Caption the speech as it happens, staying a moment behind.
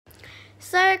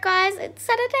So guys, it's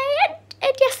Saturday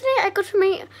and yesterday I got to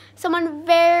meet someone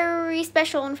very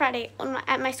special on Friday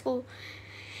at my school.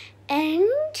 And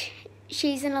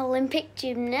she's an Olympic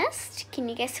gymnast. Can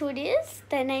you guess who it is?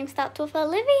 Their name starts with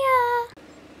Olivia.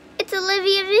 It's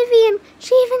Olivia Vivian.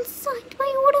 She even signed my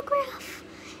autograph.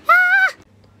 Ah!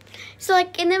 So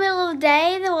like in the middle of the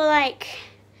day, there were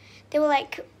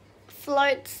like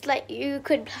floats like you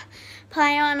could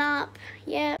play on up.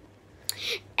 Yeah.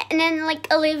 And then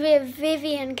like Olivia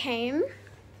Vivian came.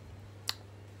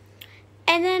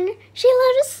 And then she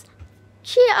let us,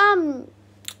 she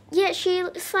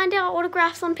signed our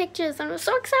autographs on pictures and it was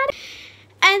so exciting.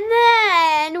 And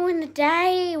then when the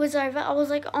day was over, I was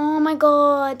like, oh my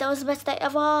God, that was the best day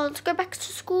ever. Let's go back to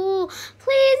school.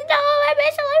 Please, no, I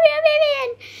miss Olivia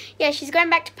Vivian. Yeah, she's going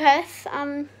back to Perth.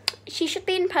 She should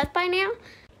be in Perth by now.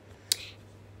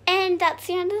 And that's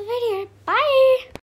the end of the video. Bye.